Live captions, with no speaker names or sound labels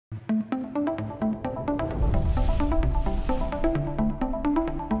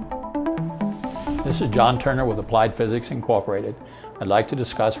This is John Turner with Applied Physics Incorporated. I'd like to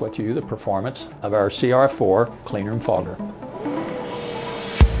discuss with you the performance of our CRF4 cleanroom fogger.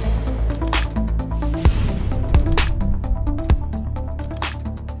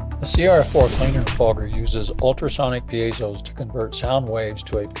 The CRF4 cleanroom fogger uses ultrasonic piezos to convert sound waves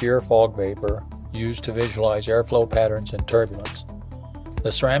to a pure fog vapor used to visualize airflow patterns and turbulence.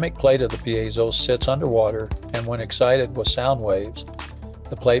 The ceramic plate of the piezo sits underwater, and when excited with sound waves,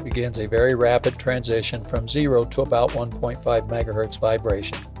 the plate begins a very rapid transition from 0 to about 1.5 MHz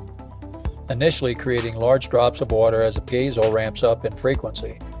vibration, initially creating large drops of water as the piezo ramps up in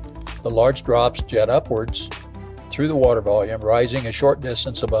frequency. The large drops jet upwards through the water volume, rising a short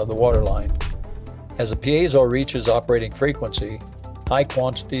distance above the waterline. As the piezo reaches operating frequency, high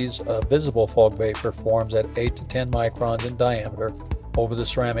quantities of visible fog vapor forms at 8 to 10 microns in diameter over the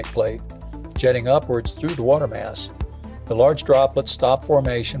ceramic plate, jetting upwards through the water mass. The large droplets stop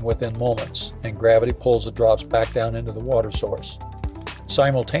formation within moments, and gravity pulls the drops back down into the water source.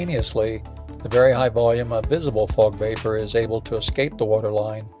 Simultaneously, the very high volume of visible fog vapor is able to escape the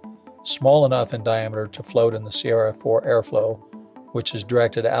waterline, small enough in diameter to float in the CRF4 airflow, which is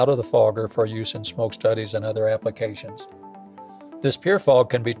directed out of the fogger for use in smoke studies and other applications. This pure fog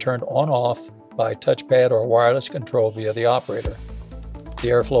can be turned on-off by touchpad or wireless control via the operator. The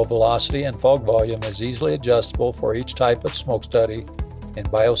airflow velocity and fog volume is easily adjustable for each type of smoke study in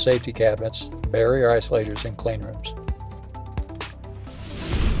biosafety cabinets, barrier isolators, and cleanrooms.